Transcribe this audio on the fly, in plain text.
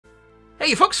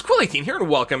Hey folks, Quill18 here, and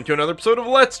welcome to another episode of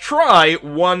Let's Try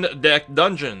One Deck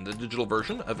Dungeon, the digital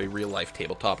version of a real-life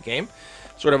tabletop game.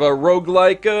 Sort of a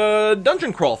roguelike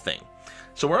dungeon crawl thing.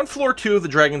 So we're on floor 2 of the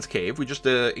Dragon's Cave. We just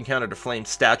encountered a flame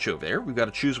statue over there. We've got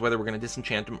to choose whether we're going to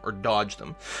disenchant them or dodge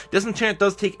them. Disenchant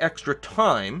does take extra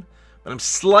time, but I'm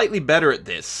slightly better at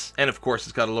this. And of course,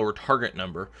 it's got a lower target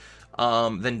number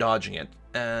than dodging it.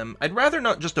 I'd rather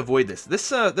not just avoid this.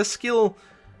 This skill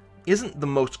isn't the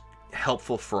most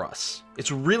helpful for us.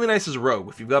 It's really nice as a rogue.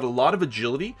 If you've got a lot of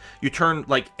agility, you turn,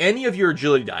 like, any of your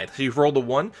agility die. So you've rolled a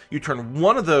 1, you turn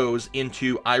one of those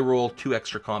into I roll 2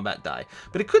 extra combat die.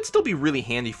 But it could still be really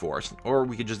handy for us. Or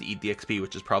we could just eat the XP,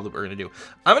 which is probably what we're going to do.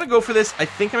 I'm going to go for this. I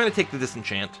think I'm going to take the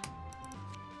disenchant.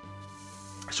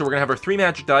 So we're going to have our 3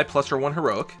 magic die plus our 1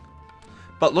 heroic.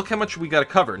 But look how much we got to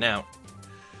cover. Now,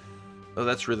 oh,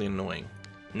 that's really annoying.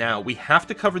 Now, we have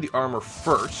to cover the armor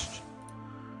first.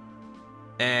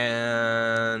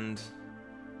 And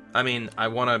I mean, I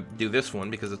want to do this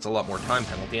one because it's a lot more time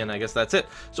penalty, and I guess that's it.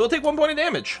 So we'll take 1 point of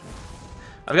damage.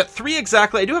 I've got 3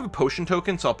 exactly. I do have a potion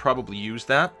token, so I'll probably use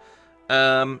that.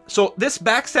 So this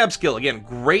backstab skill, again,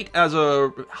 great as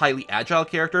a highly agile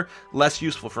character, less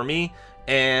useful for me,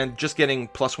 and just getting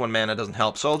 +1 mana doesn't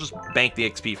help, so I'll just bank the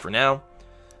XP for now.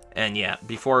 And yeah,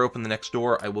 before I open the next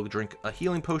door, I will drink a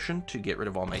healing potion to get rid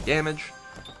of all my damage,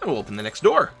 and we'll open the next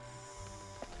door.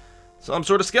 Some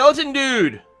sort of skeleton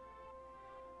dude!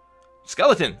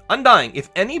 Skeleton. Undying.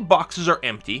 If any boxes are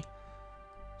empty,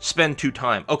 spend 2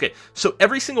 time. Okay, so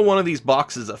every single one of these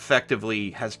boxes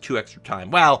effectively has 2 extra time.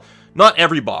 Well, not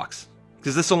every box,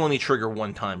 because this will only trigger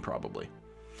 1 time, probably.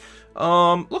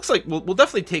 Looks like we'll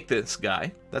definitely take this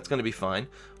guy. That's going to be fine.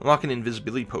 Unlock an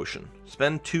invisibility potion.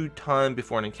 Spend 2 time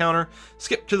before an encounter.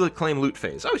 Skip to the claim loot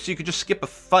phase. Oh, so you could just skip a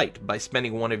fight by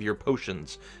spending 1 of your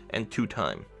potions and 2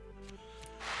 time.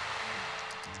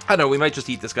 I don't know, we might just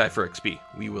eat this guy for XP.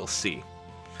 We will see.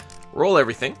 Roll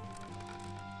everything.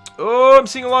 Oh, I'm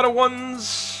seeing a lot of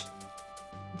 1s.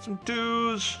 Some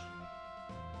 2s.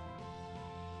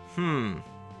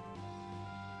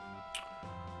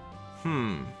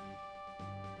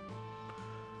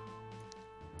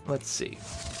 Let's see.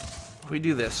 If we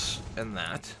do this and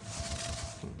that,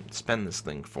 spend this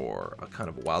thing for a kind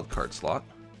of wild card slot.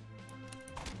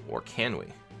 Or can we?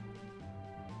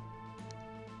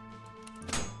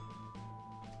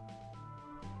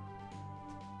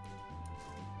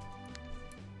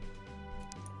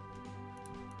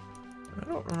 I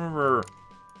don't remember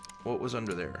what was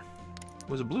under there. It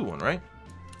was a blue one, right?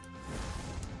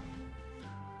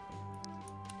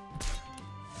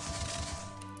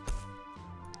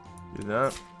 Do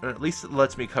that. Or at least it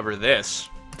lets me cover this.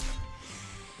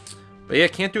 But yeah,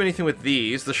 can't do anything with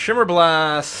these. The Shimmer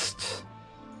Blast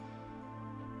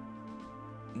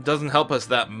doesn't help us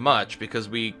that much because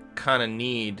we kind of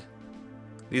need...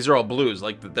 These are all blues,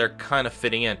 like, they're kind of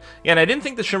fitting in. Yeah, and I didn't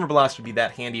think the Shimmer Blast would be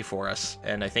that handy for us,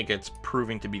 and I think it's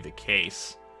proving to be the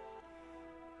case.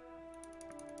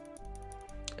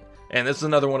 And this is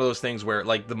another one of those things where,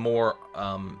 like, the more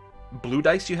blue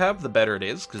dice you have, the better it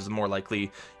is, because the more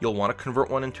likely you'll want to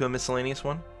convert one into a miscellaneous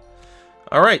one.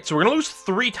 Alright, so we're going to lose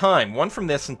 3 time. 1 from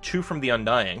this and 2 from the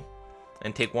Undying,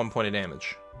 and take 1 point of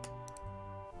damage.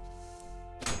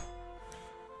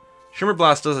 Shimmer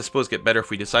Blast does, I suppose, get better if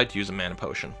we decide to use a mana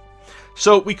potion.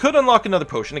 So we could unlock another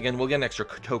potion. Again, we'll get an extra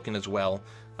token as well.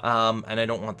 And I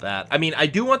don't want that. I mean, I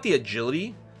do want the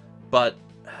agility, but...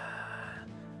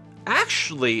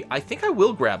 Actually, I think I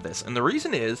will grab this. And the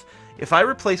reason is, if I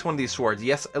replace one of these swords,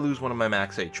 yes, I lose 1 of my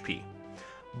max HP.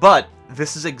 But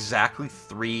this is exactly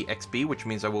 3 XP, which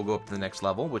means I will go up to the next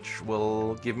level, which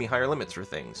will give me higher limits for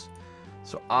things.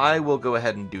 So I will go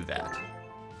ahead and do that.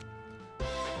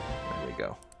 There we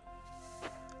go.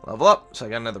 Level up, so I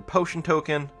got another potion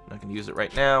token. I'm not going to use it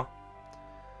right now.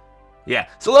 Yeah,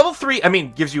 so level 3, I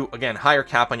mean, gives you, again, higher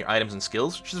cap on your items and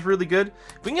skills, which is really good.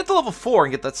 If we can get to level 4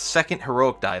 and get that 2nd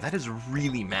heroic die, that is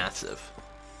really massive.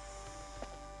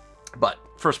 But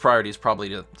first priority is probably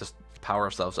to just power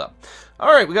ourselves up.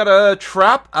 Alright, we got a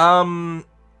trap. I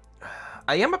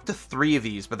am up to 3 of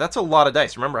these, but that's a lot of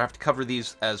dice. Remember, I have to cover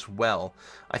these as well.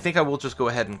 I think I will just go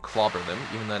ahead and clobber them,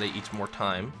 even though it eats more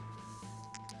time.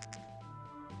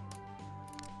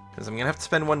 Because I'm going to have to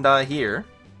spend 1 die here.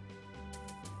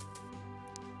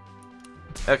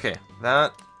 Okay,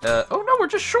 that... oh no, we're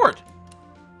just short!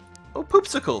 Oh,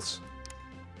 poopsicles!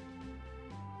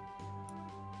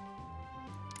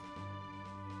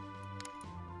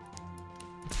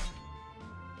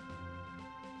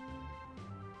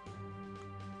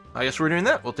 I guess we're doing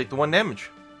that. We'll take the 1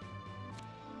 damage.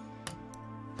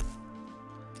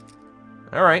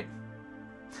 Alright.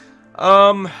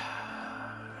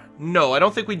 No, I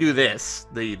don't think we do this.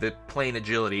 The plain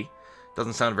agility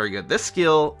doesn't sound very good. This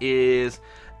skill is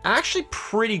actually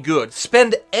pretty good.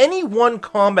 Spend any one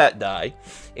combat die.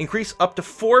 Increase up to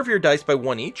 4 of your dice by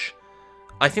 1 each.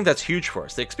 I think that's huge for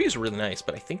us. The XP is really nice,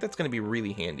 but I think that's going to be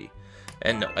really handy.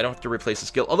 And no, I don't have to replace the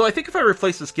skill. Although I think if I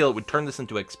replace the skill, it would turn this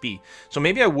into XP. So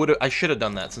maybe I should have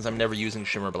done that since I'm never using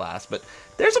Shimmer Blast. But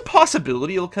there's a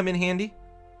possibility it'll come in handy.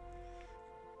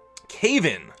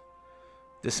 Cave-in.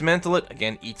 Dismantle it.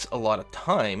 Again, eats a lot of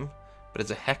time, but it's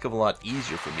a heck of a lot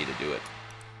easier for me to do it.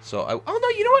 So, oh no,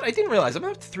 you know what? I didn't realize. I'm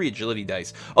up to 3 agility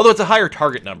dice. Although it's a higher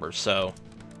target number, so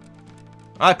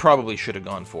I probably should have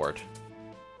gone for it.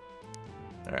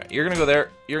 Alright, you're going to go there,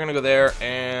 you're going to go there,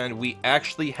 and we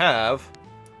actually have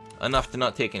enough to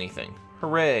not take anything.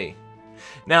 Hooray.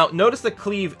 Now, notice that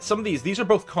cleave, some of these are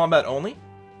both combat only.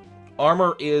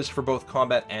 Armor is for both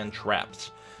combat and traps.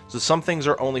 So some things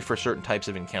are only for certain types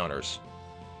of encounters.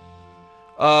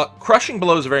 Crushing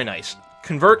Blow is very nice.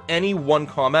 Convert any one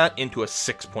combat into a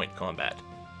 6-point combat.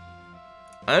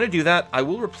 I'm going to do that. I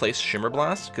will replace Shimmer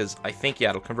Blast, because I think, yeah,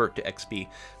 it'll convert to XP.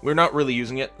 We're not really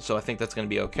using it, so I think that's going to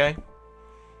be okay.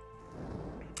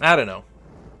 I don't know.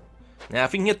 Now,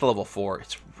 if we can get to level 4,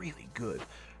 it's really good.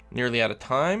 Nearly out of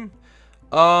time.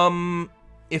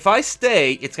 If I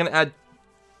stay, it's going to add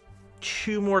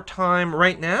 2 more time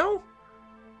right now?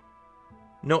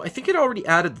 No, I think it already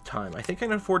added the time. I think I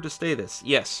can afford to stay this.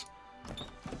 Yes.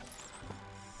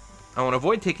 I want to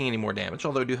avoid taking any more damage,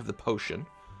 although I do have the potion.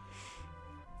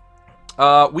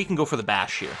 We can go for the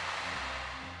bash here.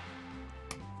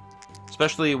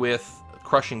 Especially with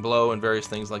Crushing Blow and various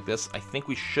things like this. I think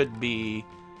we should be...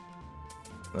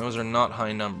 Those are not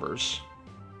high numbers.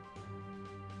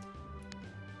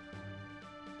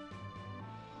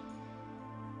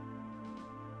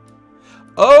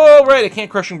 Oh, right, I can't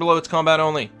Crushing Blow, it's combat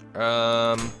only.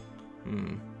 Well,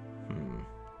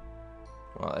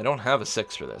 I don't have a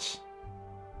 6 for this.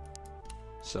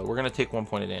 So we're going to take 1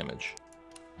 point of damage.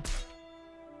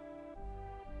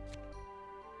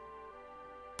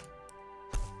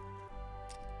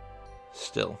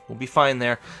 Still, we'll be fine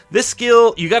there. This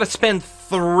skill, you got to spend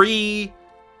 3,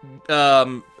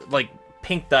 like,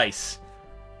 pink dice.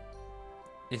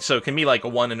 So it can be like a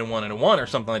 1 and a 1 and a 1 or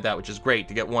something like that, which is great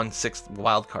to get 1/6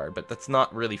 wild card, but that's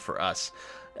not really for us.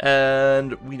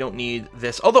 And we don't need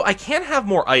this. Although I can have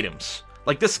more items.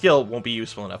 Like, this skill won't be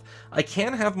useful enough. I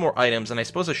can have more items, and I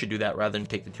suppose I should do that rather than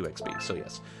take the 2 XP. So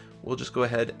yes, we'll just go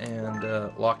ahead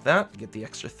and lock that, get the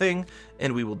extra thing,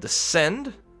 and we will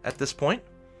descend at this point,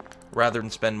 rather than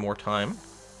spend more time.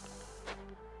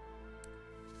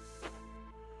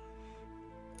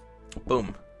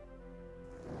 Boom.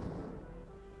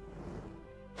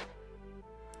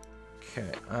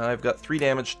 Okay, I've got 3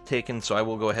 damage taken, so I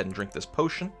will go ahead and drink this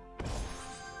potion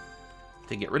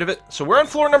to get rid of it. So we're on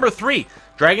floor number 3.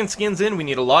 Dragon Skin's in. We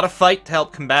need a lot of fight to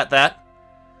help combat that.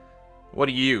 What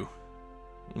are you?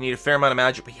 You need a fair amount of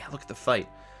magic, but yeah, look at the fight.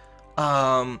 We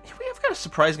have got a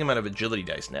surprising amount of agility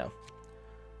dice now.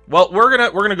 Well, we're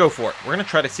gonna go for it. We're gonna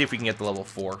try to see if we can get to level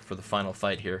 4 for the final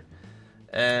fight here.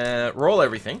 Roll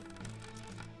everything.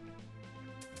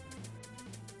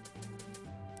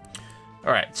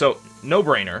 Alright, so,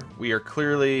 no-brainer. We are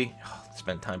clearly...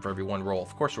 spend time for every 1 roll.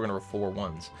 Of course we're going to roll 4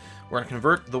 1s. We're going to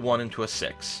convert the 1 into a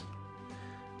 6.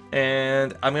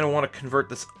 And I'm going to want to convert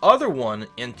this other one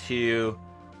into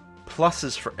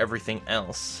pluses for everything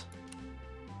else.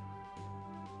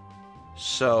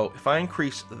 So, if I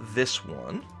increase this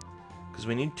one, because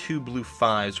we need 2 blue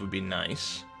 5s would be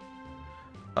nice.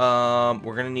 We're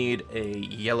going to need a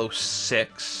yellow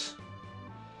 6.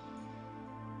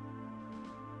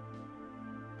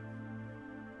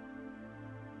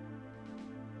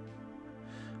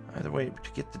 Either way,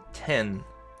 to get to 10.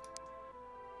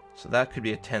 So that could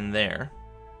be a 10 there.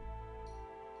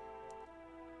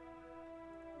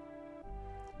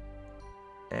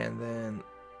 And then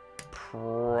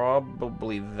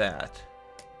probably that.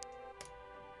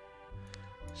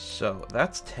 So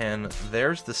that's 10.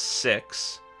 There's the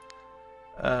 6.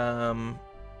 Oh!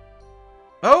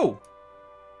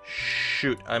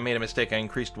 Shoot, I made a mistake. I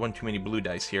increased 1 too many blue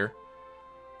dice here.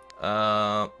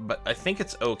 But I think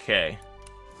it's okay.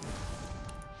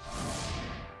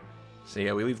 So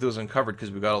yeah, we leave those uncovered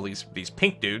because we've got all these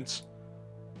pink dudes.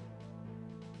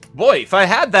 Boy, if I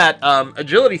had that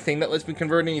agility thing that lets me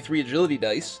convert any 3 agility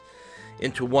dice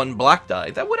into 1 black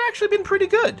die, that would actually have been pretty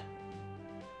good.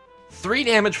 3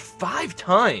 damage 5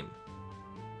 times.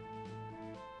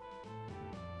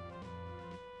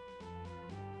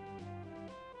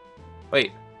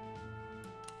 Wait.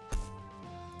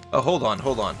 Oh, hold on,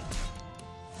 hold on.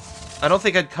 I don't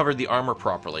think I'd covered the armor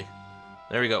properly.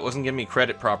 There we go. It wasn't giving me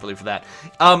credit properly for that.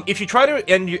 If you try to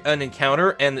end an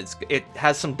encounter and it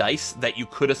has some dice that you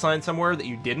could assign somewhere that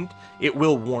you didn't, it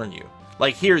will warn you.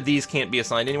 Like here, these can't be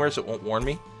assigned anywhere, so it won't warn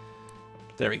me.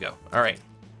 There we go. All right.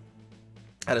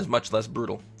 That is much less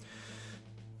brutal.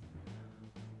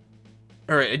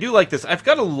 All right, I do like this. I've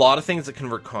got a lot of things that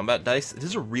convert combat dice. This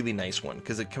is a really nice one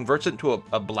because it converts it into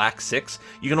a black 6.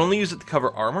 You can only use it to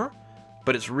cover armor,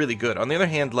 but it's really good. On the other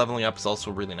hand, leveling up is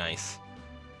also really nice.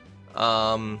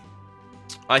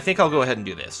 I think I'll go ahead and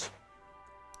do this.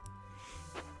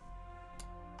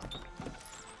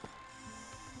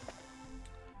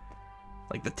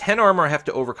 Like, the 10 armor I have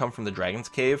to overcome from the Dragon's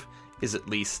Cave is at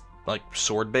least, like,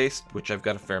 sword-based, which I've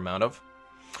got a fair amount of.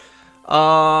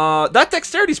 That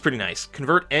dexterity is pretty nice.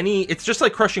 Convert any... It's just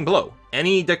like Crushing Blow.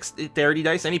 Any dexterity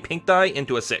dice, any pink die,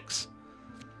 into a 6.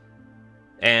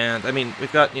 And, I mean,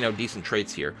 we've got, you know, decent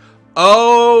traits here.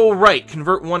 Oh, right.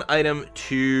 Convert one item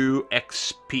to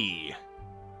XP.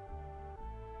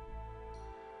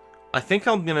 I think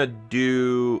I'm gonna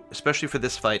do, especially for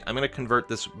this fight, I'm gonna convert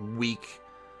this weak,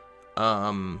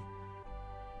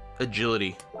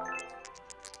 agility.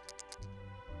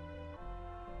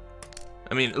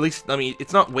 I mean, at least,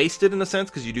 it's not wasted in a sense,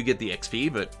 because you do get the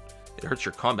XP, but it hurts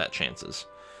your combat chances.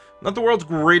 Not the world's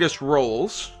greatest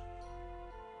rolls.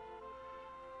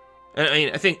 And, I mean,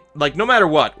 I think, like, no matter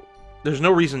what, there's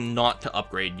no reason not to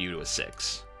upgrade you to a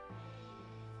 6.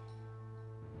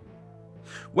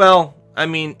 Well, I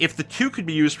mean, if the 2 could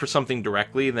be used for something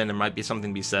directly, then there might be something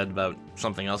to be said about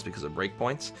something else because of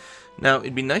breakpoints. Now,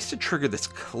 it'd be nice to trigger this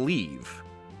cleave.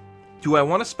 Do I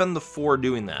want to spend the 4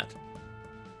 doing that?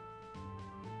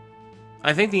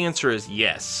 I think the answer is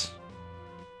yes.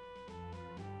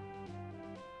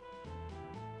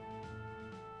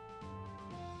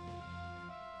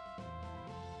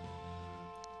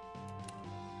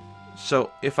 So,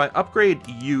 if I upgrade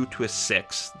you to a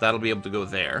 6, that'll be able to go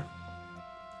there.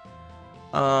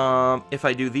 If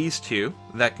I do these 2,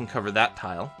 that can cover that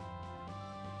tile.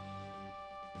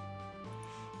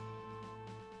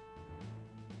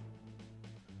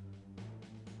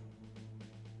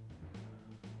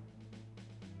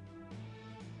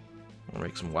 I'll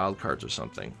make some wild cards or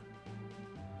something.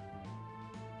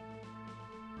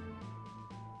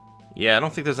 Yeah, I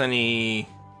don't think there's any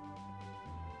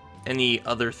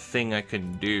other thing I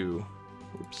could do.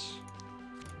 Oops.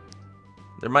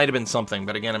 There might have been something,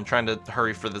 but again, I'm trying to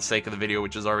hurry for the sake of the video,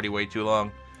 which is already way too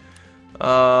long.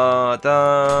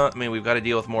 I mean, we've got to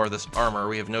deal with more of this armor.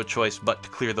 We have no choice but to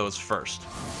clear those first.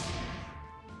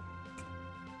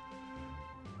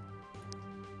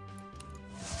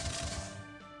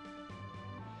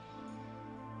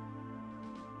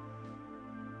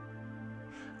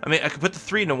 I mean, I could put the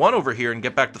 3 into 1 over here and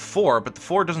get back to 4, but the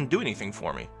 4 doesn't do anything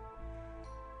for me.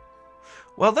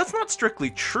 Well, that's not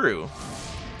strictly true.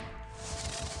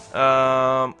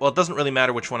 Well, it doesn't really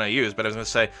matter which one I use, but I was going to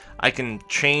say, I can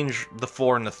change the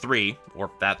 4 and the 3,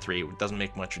 or that 3, it doesn't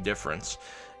make much difference,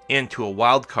 into a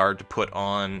wild card to put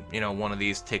on, you know, one of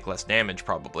these, take less damage,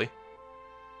 probably.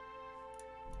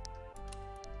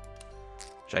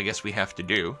 Which I guess we have to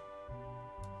do.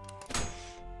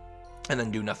 And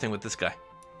then do nothing with this guy.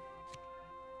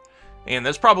 And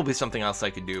there's probably something else I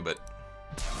could do, but...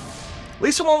 At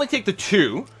least we'll only take the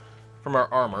 2 from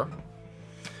our armor.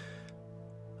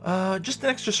 Just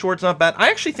an extra sword's not bad. I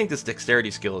actually think this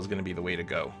dexterity skill is going to be the way to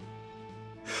go.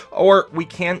 Or we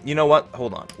can... You know what?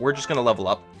 Hold on. We're just going to level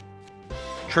up.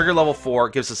 Trigger level 4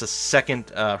 gives us a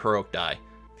second heroic die.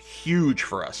 Huge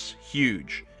for us.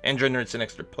 Huge. And generates an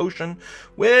extra potion,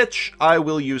 which I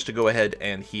will use to go ahead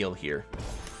and heal here.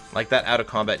 Like that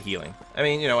out-of-combat healing. I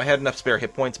mean, you know, I had enough spare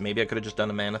hit points. Maybe I could have just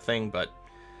done a mana thing, but...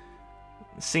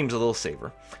 It seems a little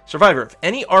safer. Survivor, if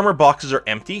any armor boxes are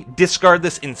empty, discard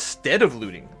this instead of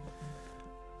looting.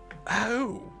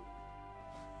 Oh.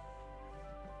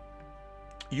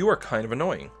 You are kind of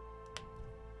annoying.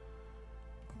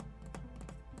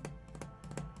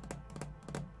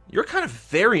 You're kind of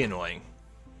very annoying.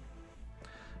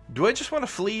 Do I just want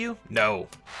to flee you? No.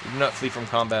 You do not flee from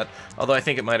combat, although I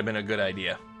think it might have been a good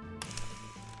idea.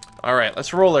 Alright,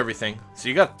 let's roll everything. So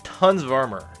you got tons of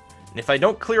armor. And if I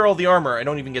don't clear all the armor, I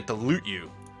don't even get to loot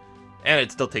you. And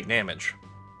it'd still take damage.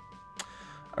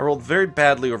 I rolled very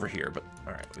badly over here, but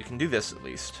alright, we can do this at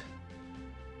least.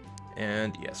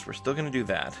 And yes, we're still going to do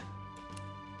that.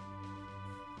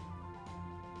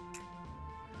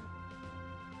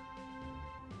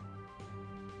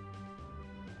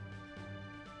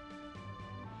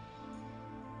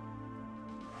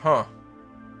 Huh.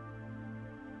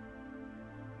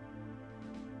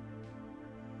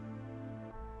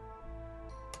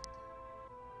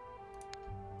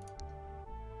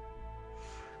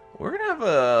 We're going to have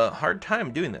a hard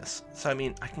time doing this. So, I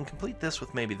mean, I can complete this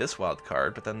with maybe this wild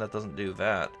card, but then that doesn't do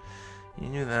that. You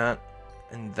do that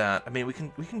and that. I mean, we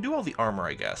can do all the armor,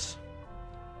 I guess.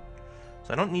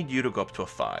 So I don't need you to go up to a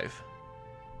 5.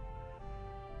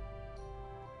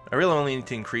 I really only need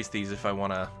to increase these if I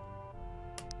want to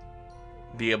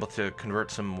be able to convert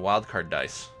some wildcard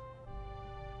dice.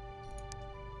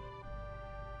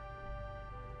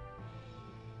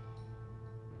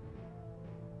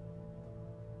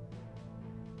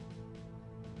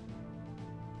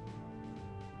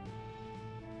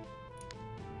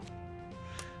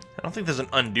 I don't think there's an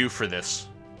undo for this.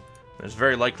 It's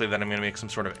very likely that I'm going to make some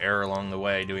sort of error along the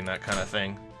way doing that kind of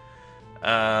thing.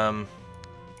 Oh,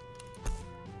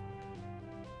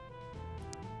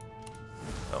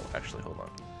 actually, hold on.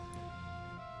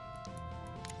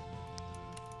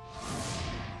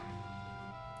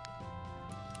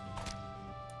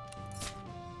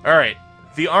 Alright,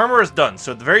 the armor is done,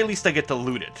 so at the very least I get to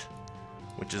loot it,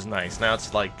 which is nice. Now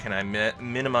it's like, can I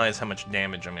minimize how much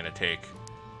damage I'm going to take?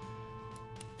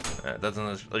 It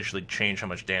doesn't actually change how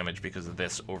much damage because of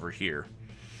this over here.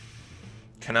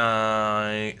 Can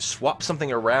I swap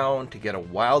something around to get a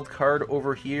wild card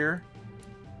over here?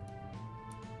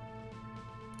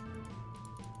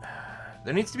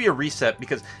 There needs to be a reset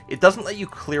because it doesn't let you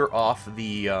clear off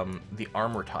the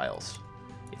armor tiles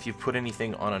if you've put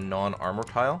anything on a non-armor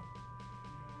tile.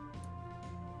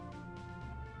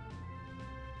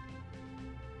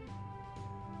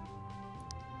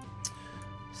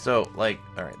 So, like,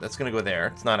 alright, that's gonna go there.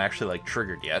 It's not actually, like,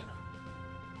 triggered yet.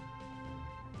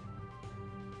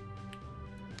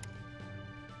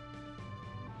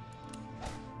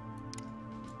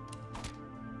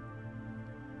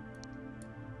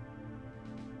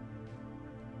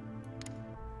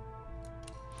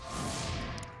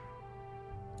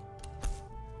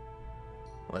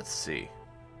 Let's see.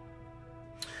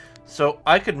 So,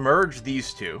 I could merge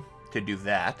these two to do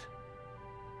that.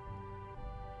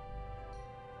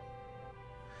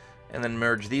 And then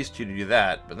merge these two to do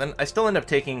that. But then I still end up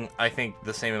taking, I think,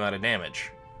 the same amount of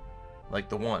damage. Like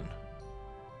the one.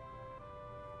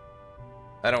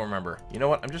 I don't remember. You know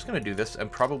what? I'm just going to do this. I'm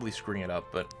probably screwing it up,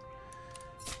 but...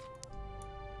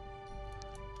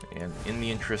 And in the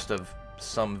interest of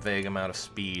some vague amount of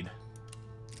speed...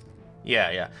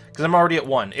 Yeah. Because I'm already at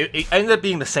 1. It ended up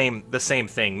being the same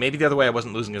thing. Maybe the other way I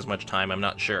wasn't losing as much time. I'm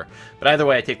not sure. But either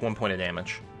way, I take 1 point of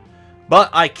damage. But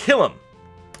I kill him!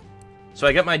 So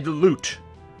I get my loot.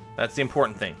 That's the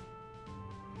important thing.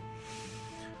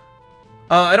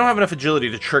 I don't have enough agility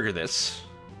to trigger this.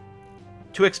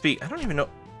 2 XP. I don't even know.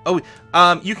 Oh,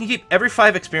 you can keep... Every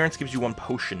 5 experience gives you 1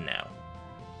 potion now.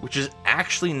 Which is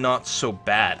actually not so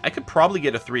bad. I could probably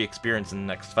get a 3 experience in the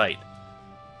next fight.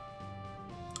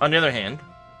 On the other hand...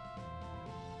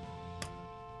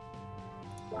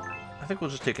 I think we'll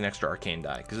just take an extra arcane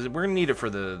die. Because we're going to need it for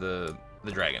the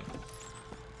dragon.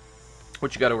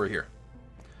 What you got over here?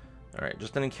 Alright,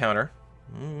 just an encounter.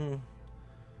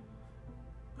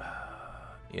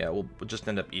 Yeah, we'll just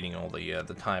end up eating all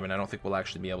the time, and I don't think we'll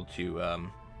actually be able to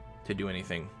do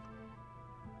anything.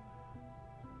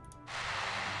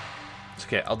 It's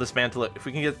okay, I'll dismantle it. If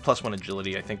we can get +1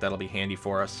 agility, I think that'll be handy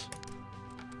for us.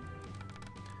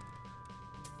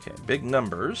 Okay, big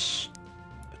numbers.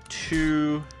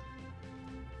 2...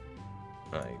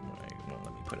 won't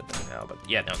let me put it there now, but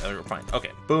yeah, no, we're fine.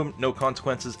 Okay, boom, no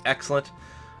consequences, excellent.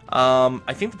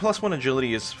 I think the +1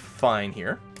 agility is fine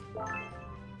here.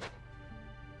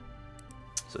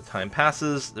 So time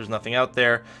passes, there's nothing out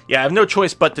there. Yeah, I have no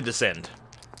choice but to descend.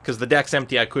 Because the deck's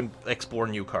empty, I couldn't explore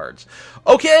new cards.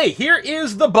 Okay, here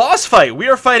is the boss fight. We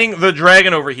are fighting the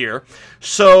dragon over here.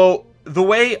 So, the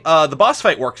way the boss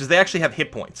fight works is they actually have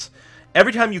hit points.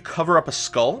 Every time you cover up a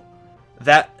skull,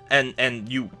 and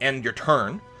you end your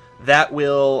turn, that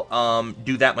will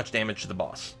do that much damage to the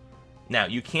boss. Now,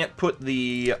 you can't put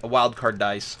the wildcard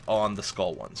dice on the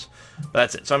skull ones. But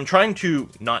that's it. So I'm trying to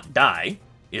not die,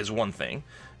 is one thing,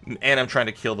 and I'm trying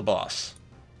to kill the boss.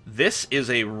 This is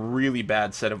a really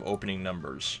bad set of opening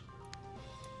numbers.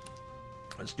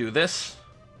 Let's do this.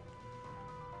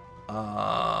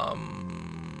 And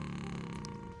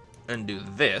do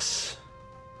this.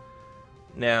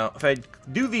 Now, if I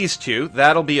do these two,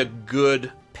 that'll be a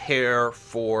good pair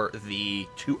for the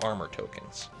 2 armor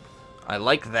tokens. I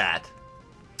like that.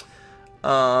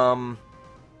 I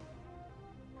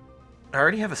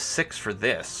already have a 6 for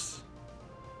this.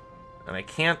 And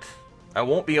I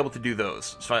won't be able to do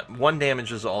those. So 1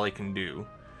 damage is all I can do.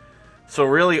 So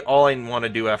really all I want to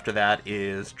do after that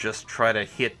is just try to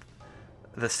hit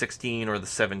the 16 or the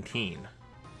 17.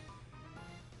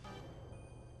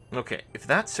 Okay, if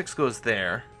that 6 goes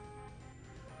there...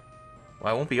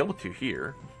 Well, I won't be able to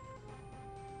here.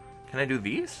 Can I do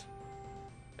these?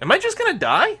 Am I just gonna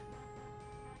die?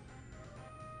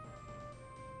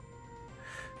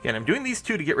 Again, I'm doing these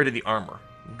two to get rid of the armor.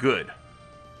 Good.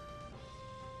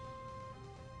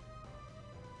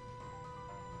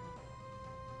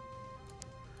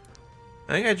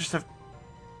 I think I just have...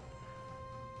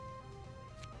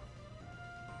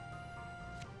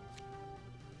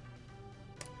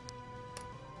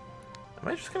 Am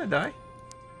I just gonna die?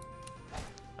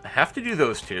 I have to do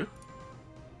those two.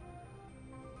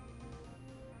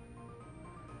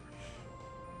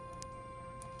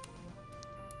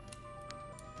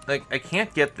 Like, I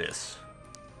can't get this.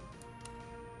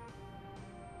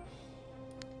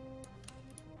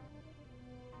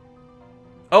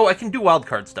 Oh, I can do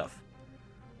wildcard stuff.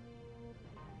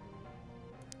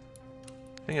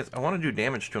 Thing is, I want to do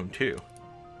damage to him too.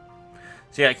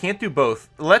 So yeah, I can't do both.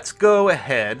 Let's go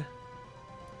ahead.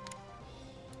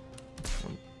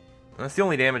 That's the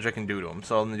only damage I can do to him,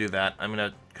 so I'm going to do that. I'm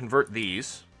going to convert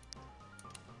these.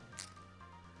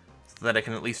 So that I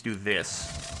can at least do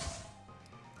this.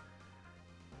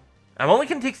 I'm only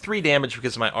going to take 3 damage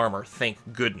because of my armor, thank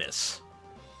goodness.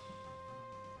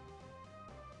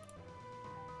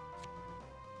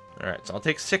 Alright, so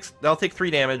I'll take 3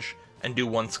 damage and do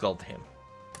 1 skull to him.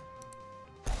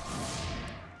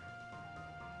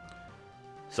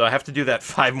 So I have to do that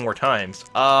 5 more times.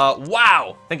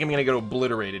 Wow! I think I'm gonna get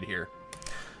obliterated here.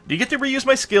 Do you get to reuse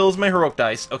my skills, my heroic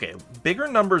dice? Okay, bigger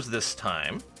numbers this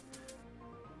time.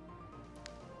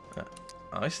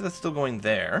 I see that's still going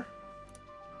there.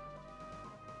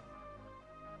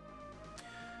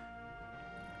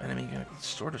 And I'm gonna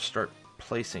sort of start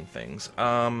placing things.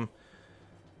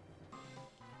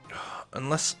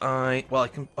 Unless I... Well, I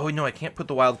can... Oh, no, I can't put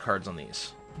the wild cards on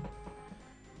these.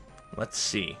 Let's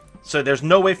see. So there's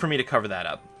no way for me to cover that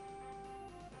up.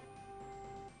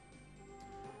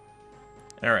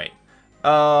 Alright.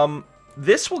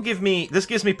 This will give me... This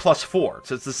gives me +4.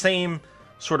 So it's the same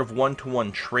sort of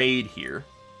one-to-one trade here.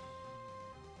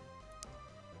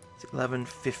 It's 11,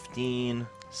 15,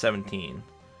 17.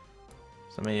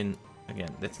 So, I mean,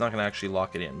 again, it's not going to actually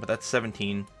lock it in. But that's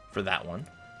 17 for that one.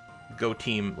 Go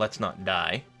team, let's not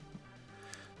die.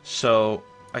 So,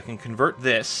 I can convert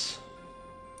this.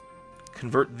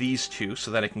 Convert these two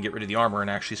so that I can get rid of the armor and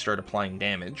actually start applying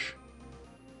damage.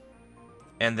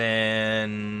 And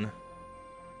then...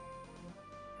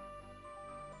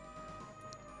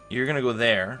 You're going to go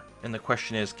there. And the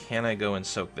question is, can I go and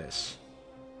soak this?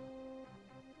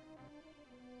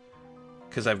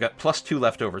 Because I've got +2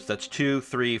 left over. So that's 2,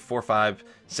 3, 4, 5,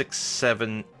 6,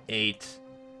 7, 8,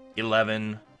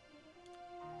 11,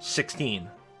 16.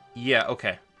 Yeah,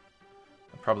 okay.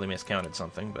 I probably miscounted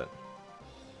something, but...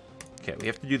 Okay, we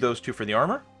have to do those 2 for the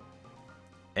armor.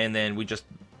 And then we just...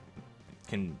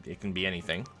 It can be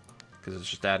anything. Because it's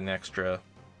just adding extra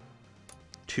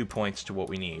 2 points to what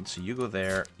we need. So you go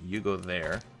there, you go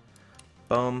there.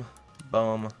 Boom,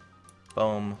 boom,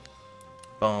 boom,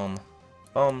 boom,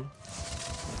 boom.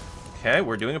 Okay,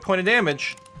 we're doing a point of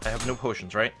damage. I have no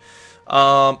potions, right?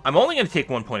 I'm only going to take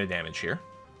 1 point of damage here.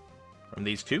 From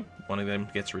these 2. One of them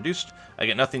gets reduced. I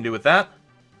get nothing to do with that.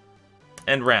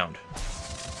 End round.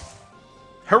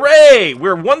 Hooray!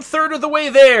 We're 1/3 of the way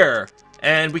there!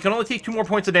 And we can only take 2 more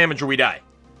points of damage or we die.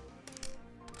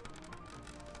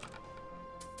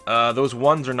 Those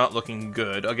 1s are not looking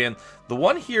good. Again, the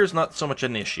 1 here is not so much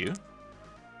an issue.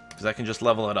 Because I can just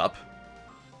level it up.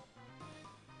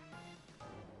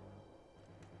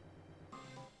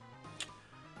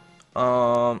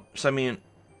 So I mean...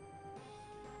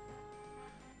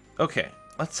 Okay,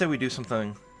 let's say we do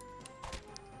something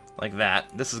like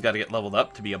that. This has got to get leveled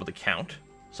up to be able to count.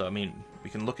 So, I mean, we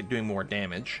can look at doing more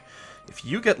damage. If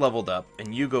you get leveled up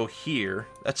and you go here,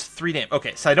 that's 3 damage.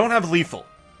 Okay, so I don't have lethal.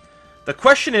 The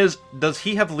question is, does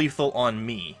he have lethal on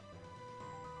me?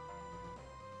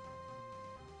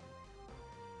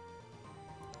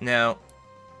 Now,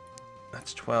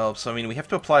 that's 12. So, I mean, we have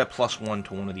to apply a +1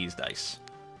 to one of these dice.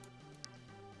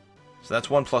 So that's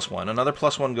 1 + 1. Another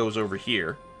 +1 goes over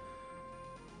here.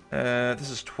 This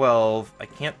is 12. I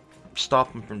can't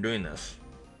stop him from doing this.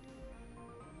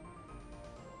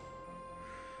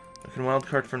 I can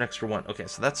wildcard for an extra 1. Okay,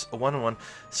 so that's a 1 and 1.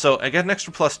 So I get an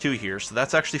extra +2 here, so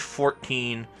that's actually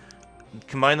 14.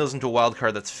 Combine those into a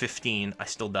wildcard, that's 15. I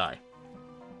still die.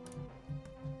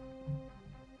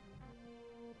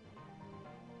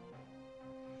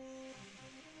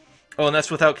 Oh, and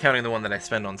that's without counting the one that I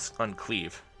spend on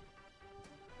cleave.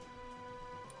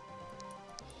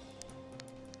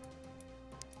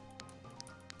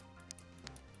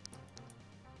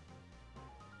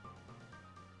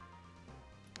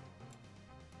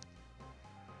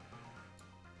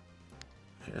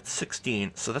 that's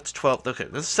 16, so that's 12. Okay,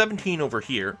 there's 17 over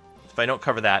here. If I don't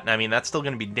cover that, and I mean, that's still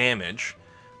going to be damage.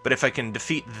 But if I can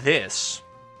defeat this,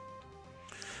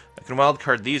 I can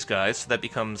wildcard these guys, so that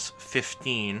becomes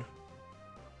 15.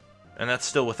 And that's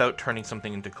still without turning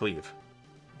something into cleave.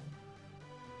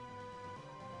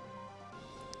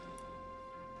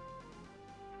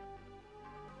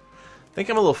 I think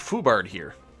I'm a little foobard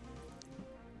here.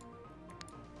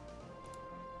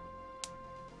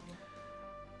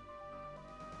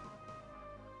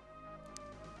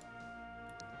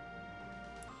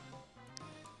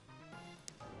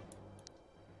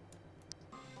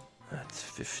 That's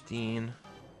 15.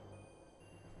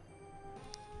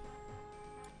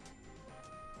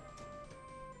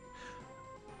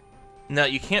 Now,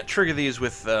 you can't trigger these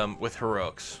with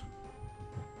heroics.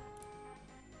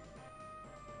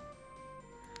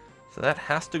 So that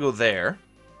has to go there.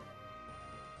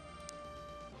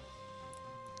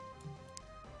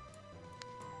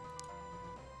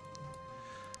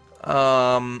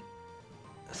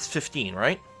 It's 15,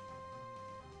 right?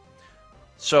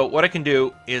 So what I can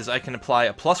do is I can apply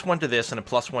a +1 to this and a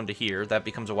 +1 to here. That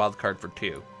becomes a wild card for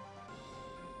 2.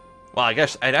 Well, I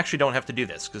guess I actually don't have to do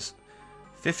this, because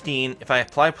 15, if I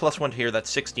apply a +1 to here, that's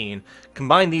 16.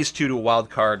 Combine these two to a wild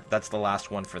card, that's the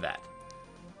last one for that.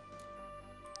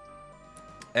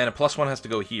 And a +1 has to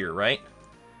go here, right?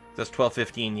 That's 12,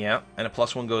 15, yeah. And a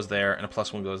 +1 goes there, and a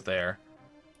 +1 goes there.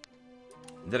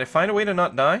 Did I find a way to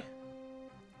not die?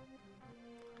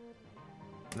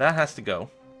 That has to go.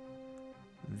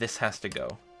 This has to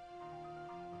go.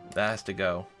 That has to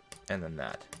go. And then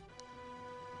that.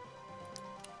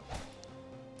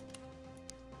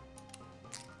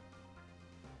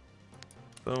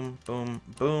 Boom, boom,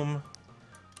 boom.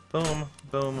 Boom,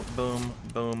 boom, boom,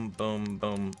 boom, boom,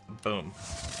 boom, boom.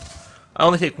 I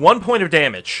only take 1 point of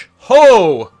damage.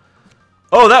 Ho!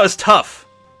 Oh, that was tough.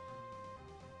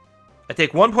 I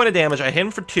take 1 point of damage. I hit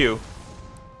him for 2.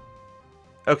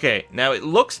 Okay, now it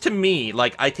looks to me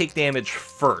like I take damage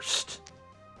first.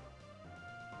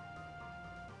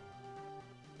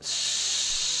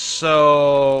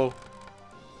 So...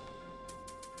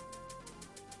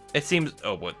 it seems...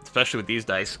 oh, but especially with these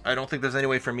dice, I don't think there's any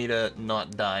way for me to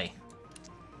not die.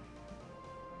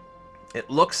 It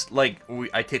looks like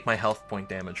I take my health point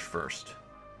damage first.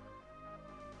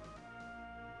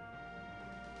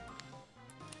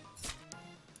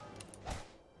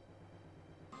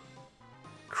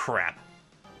 Crap.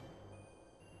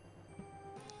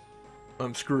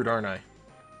 I'm screwed, aren't I?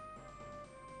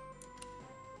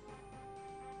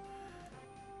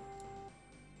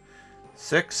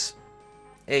 Six,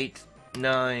 8,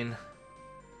 9,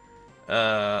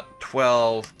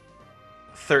 12,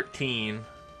 13.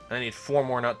 I need 4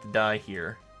 more not to die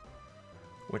here.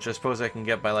 Which I suppose I can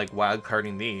get by, like,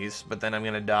 wildcarding these. But then I'm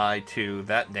going to die to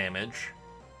that damage.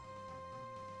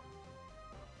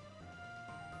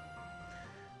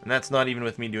 And that's not even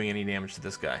with me doing any damage to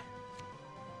this guy.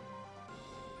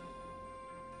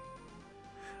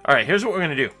 Alright, here's what we're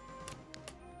going to do.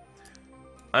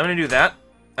 I'm going to do that.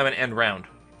 I'm going to end round.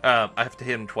 I have to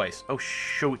hit him twice. Oh,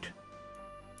 shoot.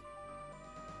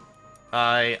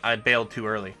 I bailed too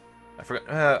early. I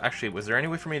forgot. Actually, was there any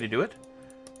way for me to do it?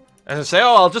 I was going to say,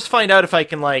 oh, I'll just find out if I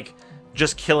can, like,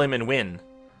 just kill him and win.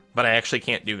 But I actually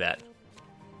can't do that.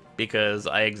 Because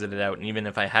I exited out. And even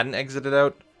if I hadn't exited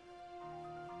out...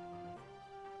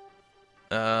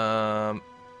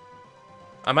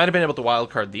 I might have been able to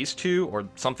wildcard these two, or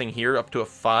something here up to a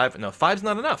 5. No, 5's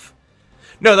not enough.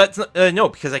 No, that's not, no,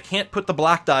 because I can't put the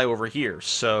black die over here,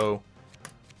 so...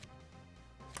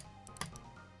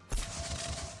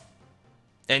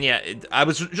 and yeah, I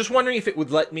was just wondering if it would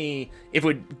let me... if it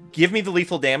would give me the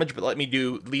lethal damage, but let me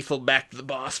do lethal back to the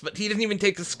boss, but he didn't even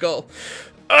take the skull.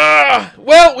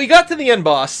 Well, we got to the end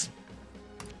boss,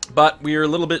 but we were a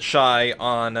little bit shy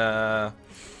on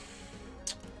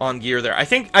gear there. I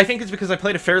think it's because I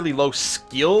played a fairly low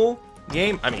skill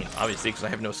game. I mean, obviously, because I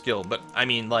have no skill, but I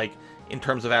mean, like, in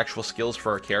terms of actual skills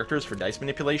for our characters, for dice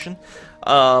manipulation.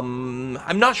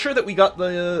 I'm not sure that we got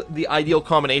the ideal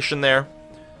combination there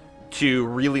to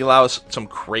really allow us some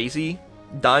crazy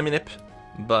die manip,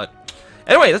 but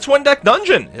anyway, that's One Deck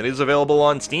Dungeon. It is available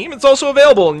on Steam. It's also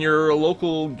available in your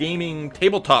local gaming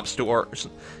tabletop stores,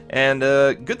 and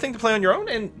a good thing to play on your own,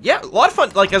 and yeah, a lot of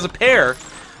fun, like, as a pair.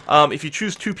 If you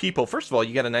choose 2 people, first of all,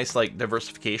 you get a nice, like,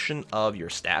 diversification of your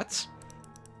stats.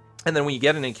 And then when you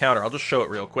get an encounter, I'll just show it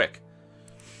real quick.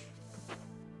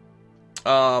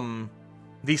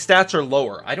 These stats are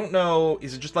lower. I don't know,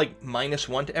 is it just, like,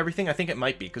 -1 to everything? I think it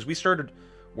might be, because we started,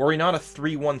 were we not a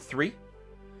 3-1-3?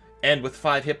 And with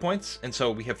 5 hit points, and so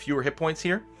we have fewer hit points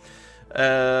here.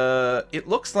 It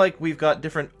looks like we've got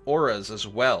different auras as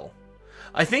well.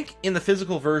 I think in the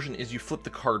physical version is you flip the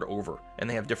card over, and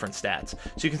they have different stats.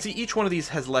 So you can see each one of these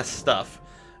has less stuff.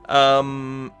 I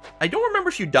don't remember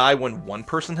if you die when one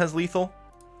person has lethal.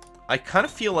 I kind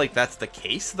of feel like that's the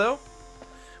case, though.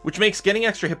 Which makes getting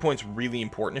extra hit points really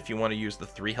important if you want to use the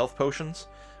 3 health potions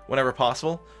whenever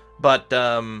possible. But,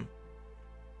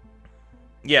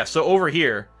 yeah, so over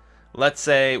here, let's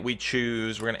say we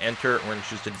choose, we're going to enter, and we're going to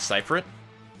choose to decipher it.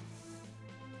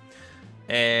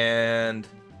 And,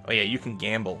 oh yeah, you can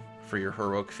gamble for your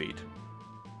heroic feat.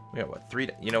 We got, what, 3,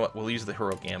 you know what, we'll use the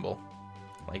heroic gamble.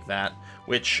 Like that,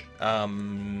 which,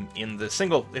 in the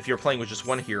single, if you're playing with just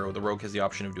one hero, the rogue has the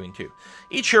option of doing 2.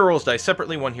 Each hero rolls dice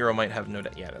separately, one hero might have no...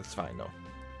 Yeah, that's fine, though.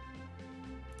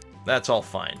 That's all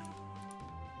fine.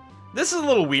 This is a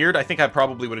little weird. I think I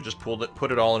probably would have just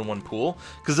put it all in one pool,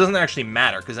 because it doesn't actually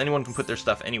matter, because anyone can put their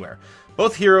stuff anywhere.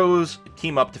 Both heroes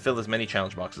team up to fill as many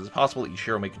challenge boxes as possible. Each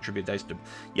hero may contribute dice to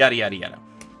yada yada yada.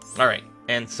 Alright,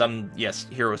 and some, yes,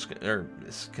 heroes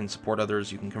can support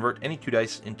others. You can convert any 2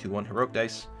 dice into 1 heroic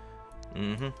dice.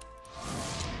 But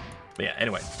yeah,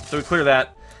 anyway, so we clear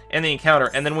that, and the encounter,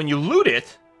 and then when you loot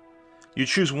it, you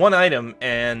choose 1 item,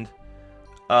 and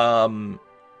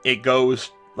it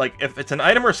goes, like, if it's an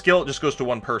item or a skill, it just goes to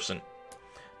 1 person.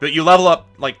 But you level up,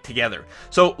 like, together.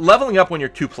 So leveling up when you're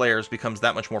 2 players becomes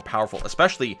that much more powerful,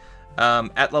 especially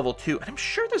at level 2. And I'm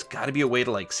sure there's got to be a way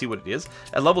to, like, see what it is.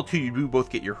 At level 2, you do both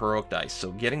get your heroic dice,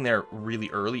 so getting there really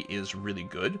early is really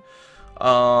good.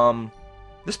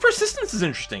 This persistence is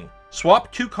interesting.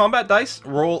 Swap 2 combat dice,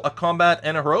 roll a combat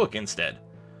and a heroic instead.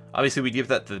 Obviously, we give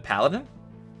that to the paladin,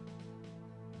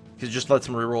 because it just lets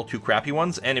him reroll 2 crappy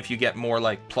ones. And if you get more,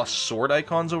 like, plus sword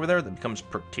icons over there, that becomes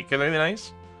particularly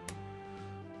nice.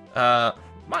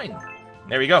 Mine.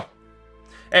 There we go.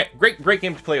 Hey, great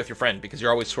game to play with your friend, because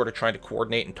you're always sort of trying to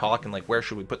coordinate and talk, and like where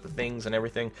should we put the things and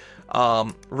everything.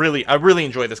 I really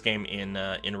enjoy this game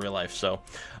in real life. So,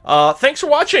 thanks for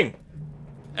watching,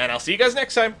 and I'll see you guys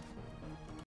next time.